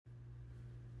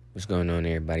What's going on,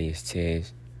 everybody? It's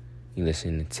Tez. You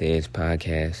listen to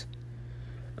TezPodcast.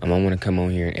 I want to come on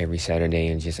here every Saturday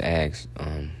and just ask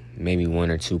maybe one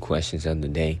or two questions of the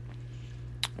day.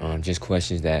 Just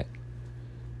questions that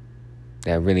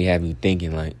really have you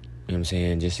thinking, like, you know what I'm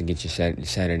saying, just to get your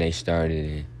Saturday started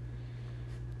and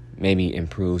maybe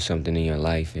improve something in your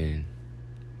life and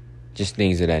just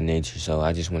things of that nature. So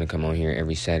I just want to come on here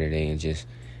every Saturday and just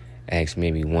ask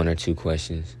maybe one or two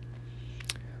questions.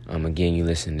 Again, you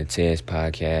listen to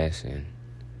TezPodcast, and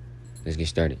let's get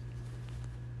started.